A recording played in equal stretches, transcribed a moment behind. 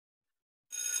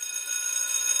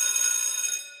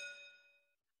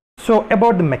So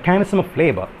about the mechanism of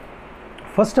labor,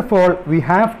 first of all we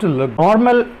have to look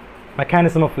normal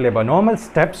mechanism of labor, normal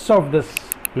steps of this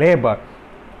labor,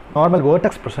 normal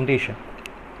vertex presentation,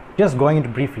 just going into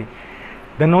briefly.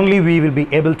 Then only we will be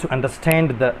able to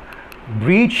understand the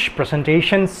breech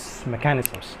presentations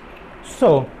mechanisms.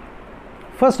 So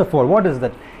first of all, what is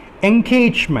that?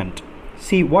 Engagement.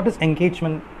 See, what is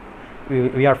engagement?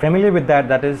 We are familiar with that.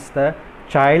 That is the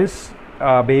child's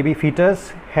baby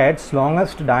fetus head's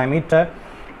longest diameter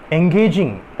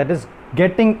engaging, that is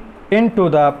getting into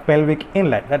the pelvic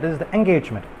inlet. That is the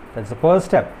engagement. That's the first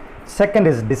step. Second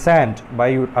is descent by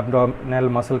your abdominal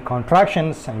muscle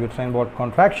contractions and uterine wall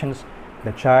contractions.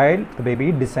 The child, the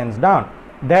baby, descends down.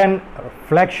 Then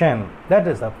flexion, that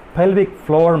is the pelvic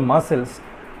floor muscles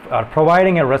are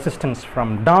providing a resistance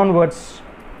from downwards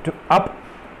to up.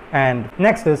 And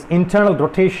next is internal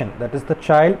rotation, that is the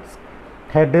child's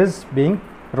head is being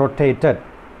rotated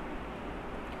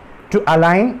to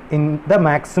align in the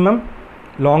maximum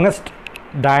longest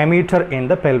diameter in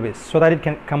the pelvis so that it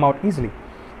can come out easily.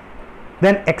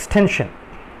 Then extension,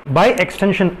 by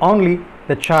extension only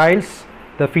the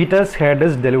fetus head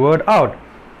is delivered out.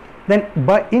 Then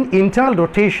by in internal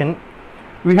rotation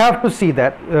we have to see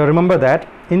that remember that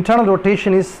internal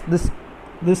rotation is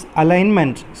this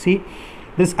alignment. See,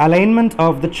 this alignment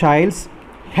of the child's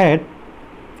head,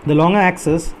 the long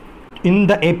axis in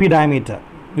the epidiameter,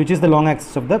 which is the long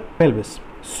axis of the pelvis.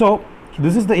 So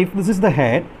this is the, if this is the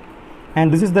head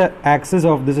and this is the axis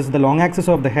of, this is the long axis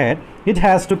of the head, it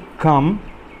has to come,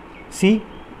 see,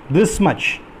 this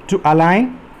much to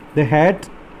align the head,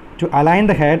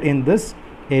 in this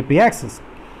epi-axis.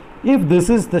 If this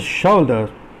is the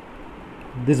shoulder,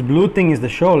 this blue thing is the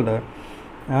shoulder,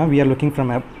 we are looking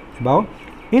from above,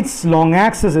 its long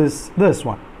axis is this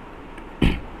one,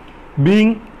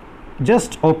 being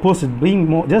just opposite, being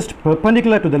more just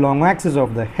perpendicular to the long axis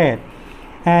of the head,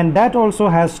 and that also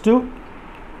has to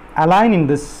align in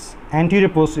this anterior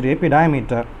posterior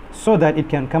epidiameter so that it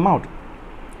can come out.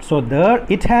 So there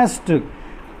it has to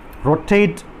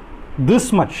rotate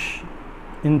this much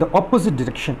in the opposite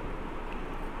direction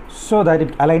so that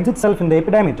it aligns itself in the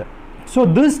epidiameter. So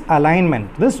this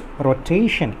alignment, this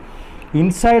rotation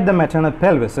inside the maternal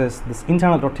pelvis is this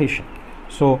internal rotation.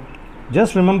 So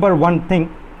just remember one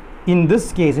thing, in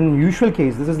this case, in usual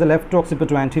case, this is the left occiput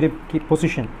to anterior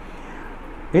position.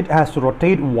 It has to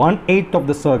rotate 1/8 of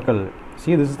the circle.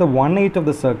 See, this is the 1/8 of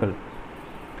the circle.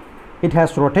 It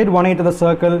has to rotate 1/8 of the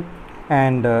circle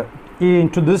and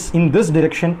into this, in this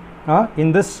direction,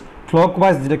 in this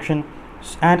clockwise direction.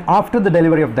 And after the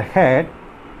delivery of the head,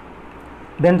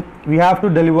 then we have to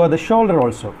deliver the shoulder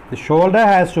also. The shoulder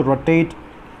has to rotate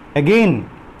again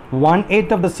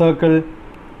 1/8 of the circle,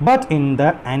 but in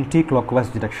the anti-clockwise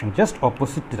direction, just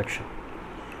opposite direction.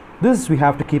 This we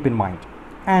have to keep in mind.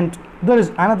 And there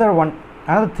is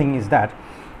another thing is that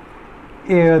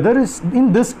there is,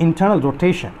 in this internal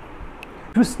rotation,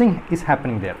 twisting is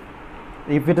happening there.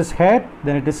 If it is head,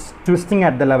 then it is twisting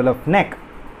at the level of neck.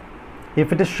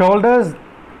 If it is shoulders,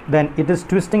 then it is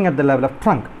twisting at the level of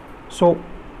trunk. So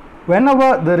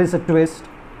whenever there is a twist,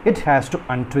 it has to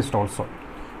untwist also.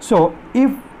 So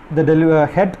if the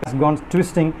head has gone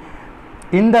twisting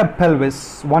in the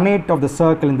pelvis 1/8 of the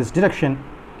circle in this direction,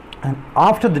 and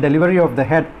after the delivery of the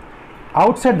head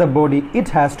outside the body, it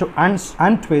has to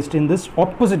untwist in this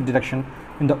opposite direction,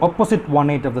 in the opposite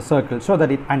 1/8 of the circle, so that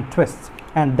it untwists.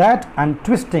 And that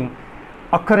untwisting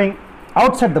occurring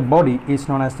outside the body is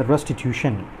known as the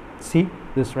restitution. See,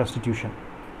 this restitution.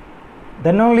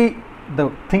 Then only the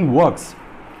thing works.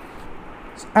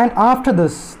 And after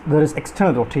this, there is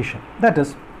external rotation. That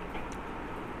is,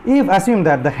 if assume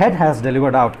that the head has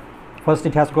delivered out, first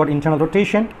it has got internal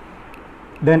rotation,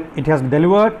 then it has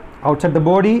delivered outside the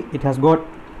body, it has got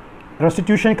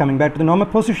restitution coming back to the normal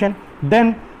position,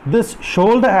 then this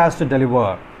shoulder has to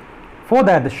deliver. For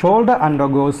that, the shoulder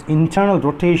undergoes internal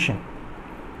rotation.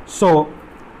 So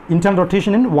internal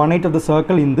rotation in 1/8 of the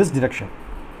circle in this direction.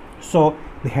 So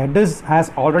the head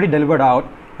has already delivered out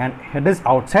and head is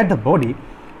outside the body.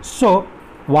 So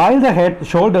while the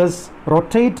shoulders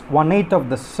rotate 1/8 of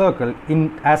the circle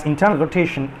as internal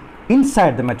rotation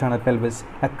inside the maternal pelvis,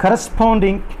 a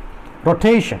corresponding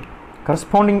rotation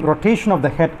of the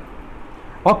head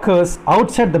occurs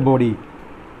outside the body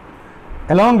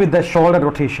along with the shoulder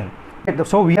rotation.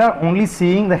 So we are only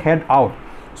seeing the head out.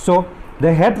 So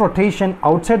the head rotation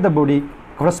outside the body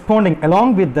corresponding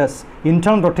along with this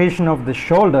internal rotation of the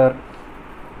shoulder,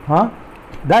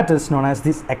 that is known as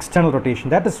this external rotation.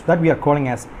 That we are calling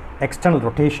as external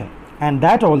rotation, and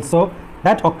that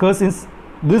occurs in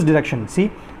this direction.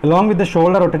 See, along with the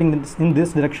shoulder rotating in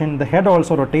this direction, the head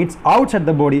also rotates outside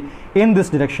the body in this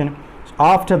direction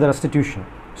after the restitution.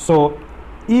 So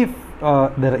if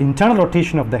the internal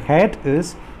rotation of the head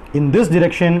is in this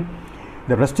direction,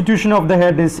 the restitution of the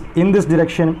head is in this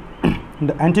direction, in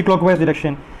the anti-clockwise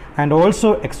direction, and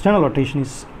also external rotation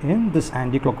is in this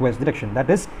anti-clockwise direction, that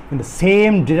is in the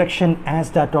same direction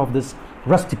as that of this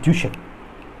restitution.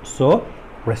 So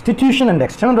restitution and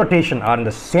external rotation are in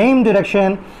the same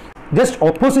direction, just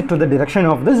opposite to the direction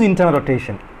of this internal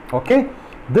rotation. Okay,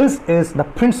 this is the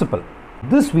principle.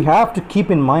 This we have to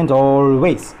keep in mind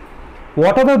always.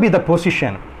 Whatever be the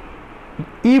position,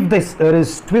 if there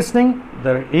is twisting,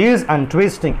 there is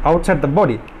untwisting outside the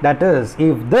body. That is,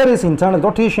 if there is internal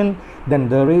rotation, then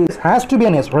has to be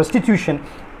an restitution.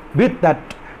 With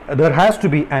that, there has to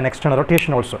be an external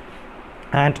rotation also.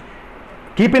 And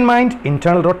keep in mind,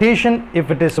 internal rotation, if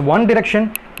it is one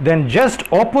direction, then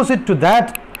just opposite to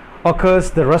that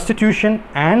occurs the restitution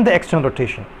and the external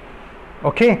rotation.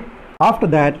 Okay, after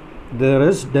that there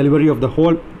is delivery of the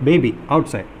whole baby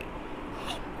outside.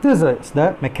 This is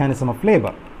the mechanism of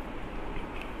labor.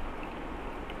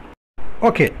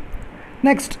 Okay,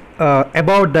 next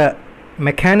about the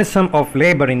mechanism of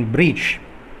labor in breech.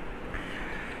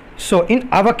 So in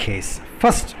our case,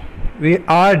 first we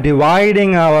are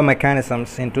dividing our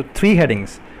mechanisms into three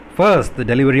headings. First, the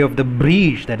delivery of the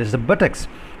breech, that is the buttocks.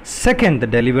 Second, the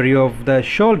delivery of the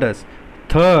shoulders.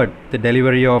 Third, the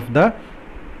delivery of the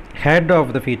head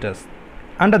of the fetus.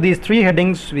 Under these three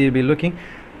headings we will be looking.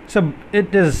 So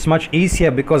it is much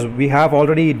easier because we have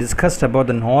already discussed about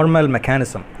the normal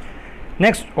mechanism.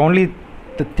 Next, only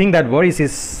the thing that worries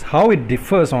is how it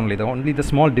differs, only the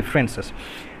small differences.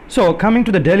 So coming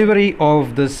to the delivery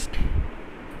of this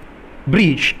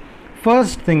breech,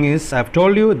 first thing is, I've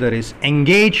told you there is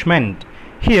engagement.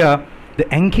 Here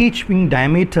the engaging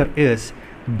diameter is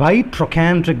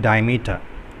bitrochanteric diameter.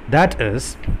 That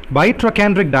is,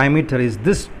 bitrochanteric diameter is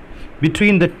this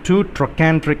between the two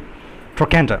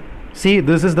trochanter. See,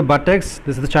 this is the buttocks,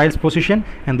 this is the child's position,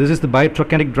 and this is the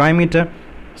bitrochanteric diameter.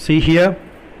 See here,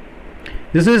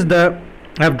 this is the,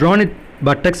 I have drawn it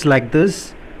buttocks like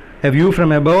this, a view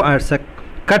from above as a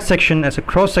cut section, as a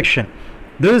cross section.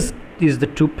 This is the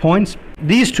 2 points.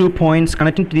 These 2 points,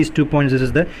 connecting to these 2 points, this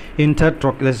is the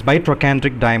this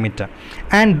bitrochanteric diameter.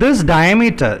 And this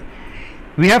diameter,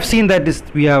 we have seen that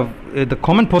we have the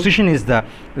common position is the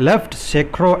left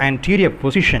sacro-anterior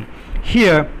position.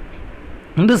 Here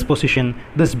in this position,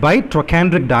 this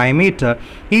bitrochanteric diameter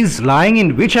is lying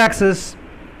in which axis?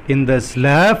 In this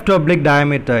left oblique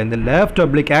diameter, in the left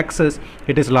oblique axis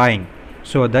it is lying.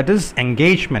 So that is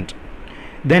engagement.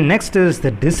 Then next is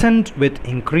the descent with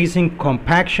increasing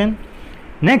compaction.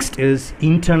 Next is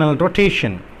internal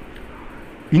rotation.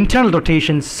 Internal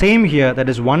rotation, same here, that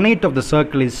is 1/8 of the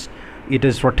circle is it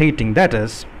is rotating. That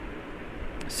is,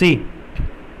 see,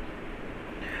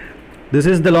 this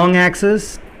is the long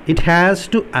axis. It has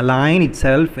to align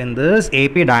itself in this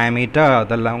AP diameter,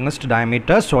 the longest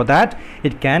diameter, so that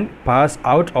it can pass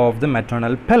out of the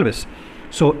maternal pelvis.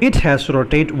 So it has to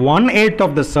rotate 1/8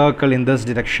 of the circle in this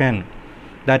direction.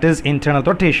 That is internal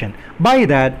rotation. By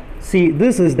that, see,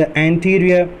 this is the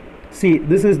anterior, see,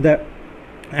 this is the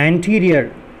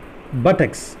anterior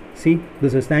buttocks. See,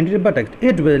 this is the anterior buttocks.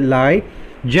 It will lie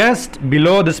just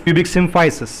below this pubic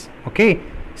symphysis. Okay,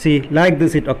 see, like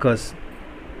this it occurs.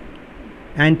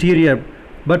 Anterior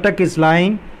buttock is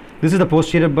lying, this is the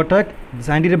posterior buttock, this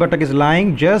anterior buttock is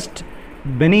lying just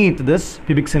beneath this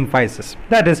pubic symphysis.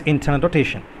 That is internal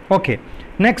rotation. Okay,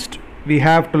 next we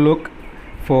have to look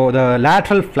for the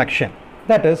lateral flexion.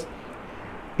 That is,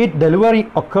 its delivery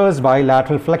occurs by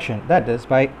lateral flexion. That is,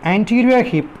 by anterior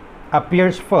hip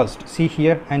appears first. See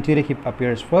here, anterior hip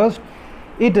appears first.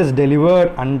 It is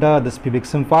delivered under this pubic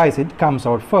symphysis. It comes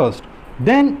out first.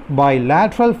 Then by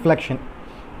lateral flexion,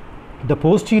 the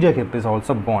posterior hip is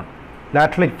also born.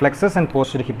 Lateral it flexes and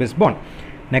posterior hip is born.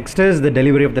 Next is the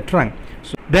delivery of the trunk.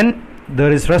 So then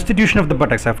there is restitution of the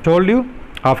buttocks. I've told you,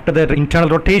 after the internal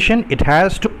rotation, it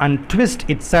has to untwist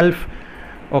itself.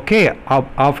 Okay,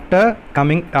 after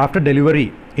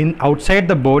delivery, in outside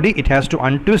the body, it has to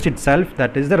untwist itself.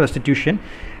 That is the restitution,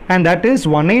 and that is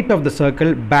 1/8 of the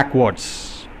circle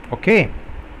backwards. Okay,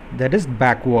 that is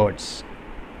backwards.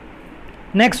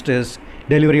 Next is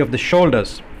delivery of the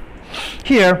shoulders.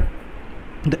 Here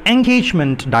the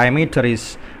engagement diameter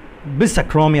is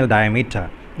bisacromial diameter.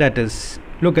 That is,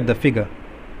 look at the figure.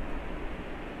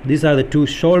 These are the two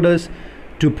shoulders,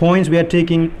 2 points we are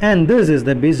taking, and this is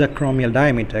the bisacromial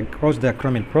diameter across the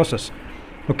acromial process.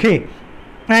 Okay,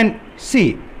 and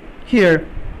see here,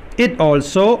 it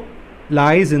also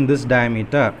lies in this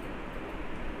diameter.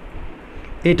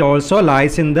 it also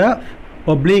lies in the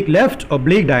left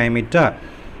oblique diameter.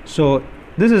 So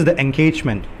this is the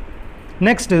engagement.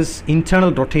 Next is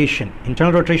internal rotation.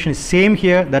 Internal rotation is same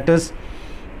here, that is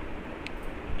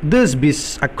this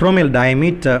bisacromial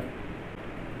diameter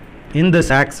in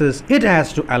this axis, it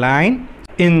has to align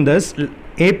in this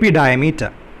AP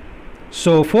diameter.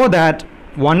 So for that,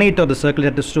 1/8 of the circle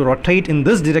has to rotate in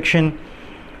this direction,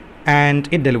 and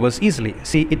it delivers easily.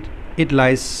 See, it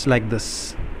lies like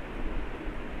this,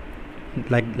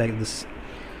 like this.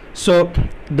 So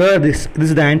this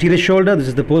is the anterior shoulder, this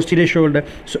is the posterior shoulder.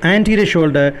 So anterior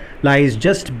shoulder lies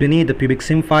just beneath the pubic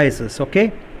symphysis,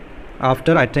 okay,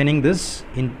 after attaining this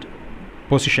in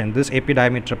position, this AP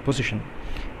diameter position.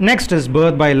 Next is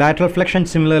birth by lateral flexion,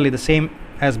 similarly the same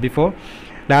as before,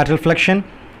 lateral flexion,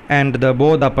 and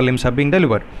both upper limbs are being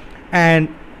delivered. And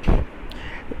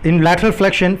in lateral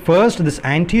flexion, first this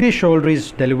anterior shoulder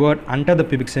is delivered under the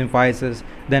pubic symphysis,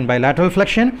 then by lateral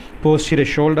flexion, posterior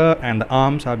shoulder and the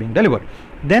arms are being delivered.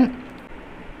 Then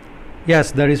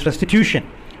yes, there is restitution.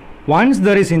 Once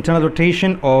there is internal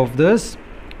rotation of this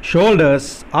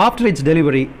shoulders, after its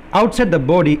delivery outside the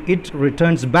body, it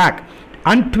returns back,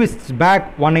 untwists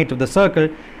back 1/8 of the circle,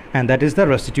 and that is the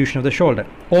restitution of the shoulder.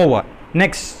 Over.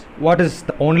 Next, what is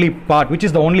the only part, which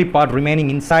is the only part remaining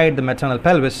inside the maternal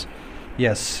pelvis?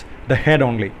 Yes, the head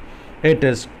only. It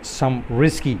is some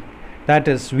risky, that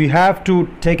is, we have to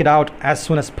take it out as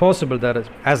soon as possible, that is,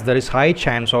 as there is high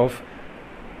chance of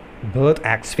birth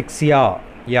asphyxia.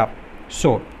 Yeah.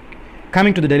 So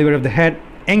coming to the delivery of the head,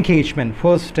 engagement,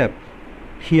 first step.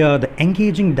 Here the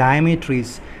engaging diameter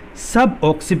is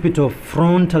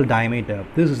suboccipitofrontal diameter.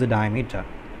 This is the diameter,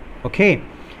 okay,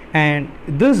 and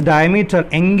this diameter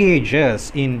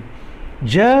engages in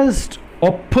just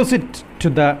opposite to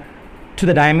the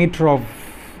diameter of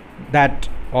that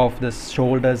of the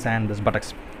shoulders and this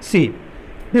buttocks. See,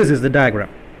 this is the diagram.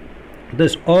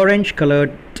 This orange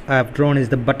colored I have drawn is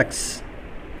the buttocks.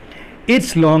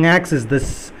 Its long axis,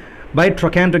 this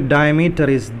bitrochanteric diameter,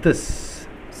 is this.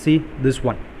 See, this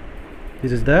one.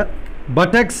 This is the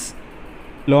buttocks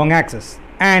long axis.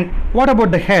 And what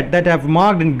about the head that I have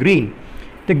marked in green?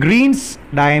 The green's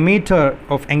diameter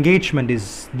of engagement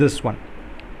is this one,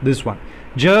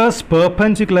 just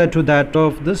perpendicular to that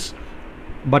of this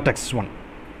buttocks one.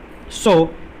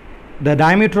 So the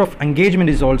diameter of engagement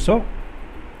is also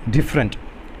different.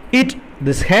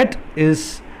 This head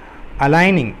is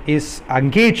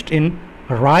engaged in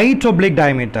right oblique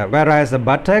diameter, whereas the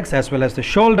buttocks as well as the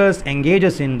shoulders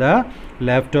engages in the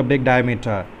left oblique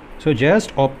diameter. So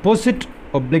just opposite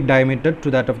oblique diameter to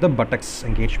that of the buttocks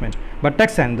engagement,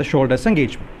 buttocks and the shoulders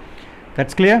engagement.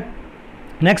 That's clear.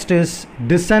 Next is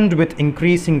descent with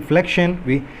increasing flexion.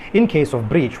 We, in case of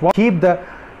breech, keep the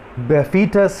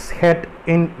fetus head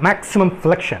in maximum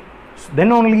flexion. So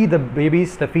then only the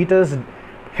fetus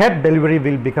head delivery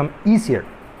will become easier.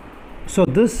 So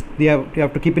this you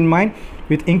have to keep in mind.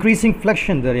 With increasing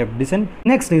flexion, there you have descent.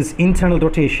 Next is internal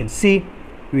rotation. See,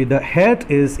 the head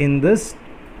is in this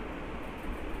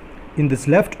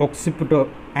left occipital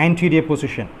anterior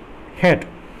position. Head,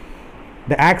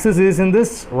 the axis is in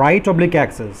this right oblique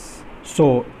axis,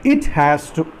 so it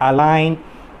has to align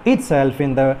itself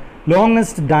in the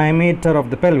longest diameter of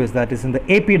the pelvis, that is in the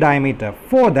AP diameter.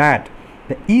 For that,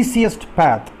 the easiest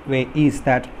pathway is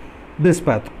that this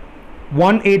path,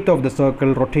 1/8 of the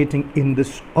circle rotating in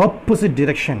this opposite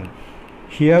direction.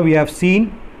 Here we have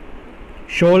seen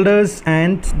shoulders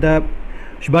and the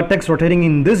buttocks rotating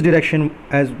in this direction,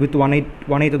 as with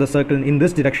 1/8 of the circle in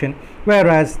this direction,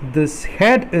 whereas this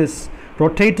head is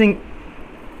rotating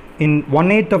in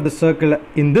 1/8 of the circle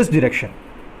in this direction,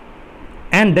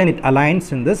 and then it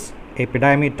aligns in this AP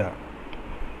diameter.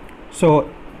 So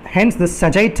hence the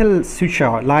sagittal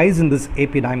suture lies in this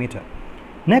AP diameter.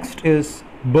 Next is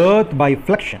birth by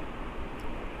flexion.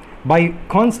 By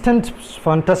constant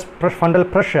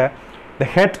fundal pressure, the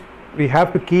head we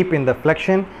have to keep in the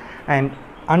flexion, and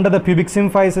under the pubic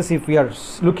symphysis, if we are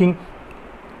looking,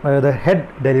 the head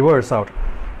delivers out.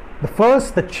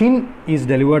 The chin is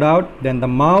delivered out, then the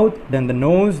mouth, then the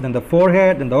nose, then the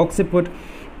forehead, then the occiput,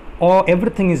 or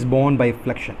everything is borne by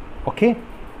flexion. Okay,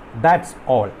 that's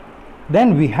all.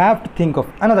 Then we have to think of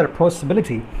another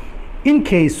possibility. In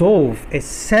case of a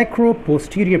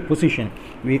sacro-posterior position,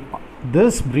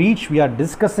 this breech we are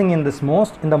discussing in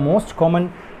the most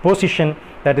common position,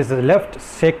 that is the left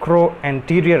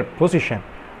sacro-anterior position.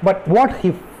 But what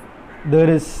if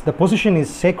the position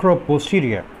is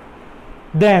sacro-posterior?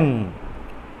 Then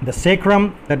the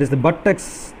sacrum, that is the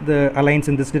buttocks, aligns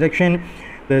in this direction.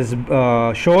 There's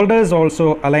shoulders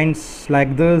also aligns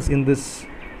like this in this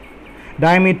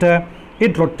diameter.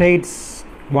 It rotates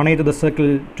 1/8 of the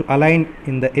circle to align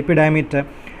in the epidiameter,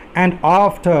 and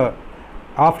after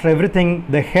everything,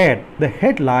 the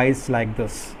head lies like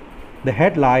this. The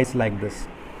head lies like this.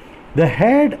 The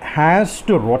head has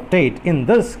to rotate, in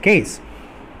this case,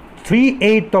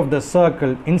 3/8 of the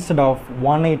circle instead of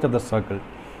 1/8 of the circle,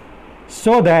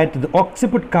 so that the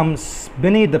occiput comes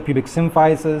beneath the pubic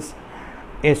symphysis,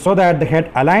 so that the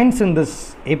head aligns in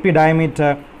this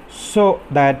epidiameter, so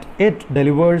that it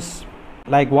delivers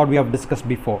like what we have discussed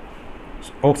before.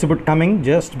 So occiput coming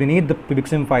just beneath the pubic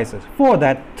symphysis. For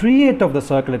that, 3/8 of the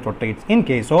circle it rotates in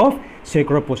case of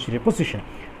sacro-posterior position.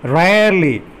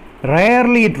 Rarely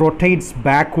it rotates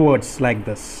backwards like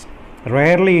this.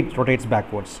 Rarely it rotates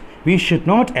backwards. We should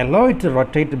not allow it to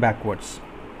rotate backwards.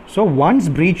 So once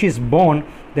breech is born,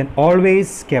 then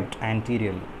always kept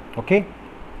anteriorly. Okay.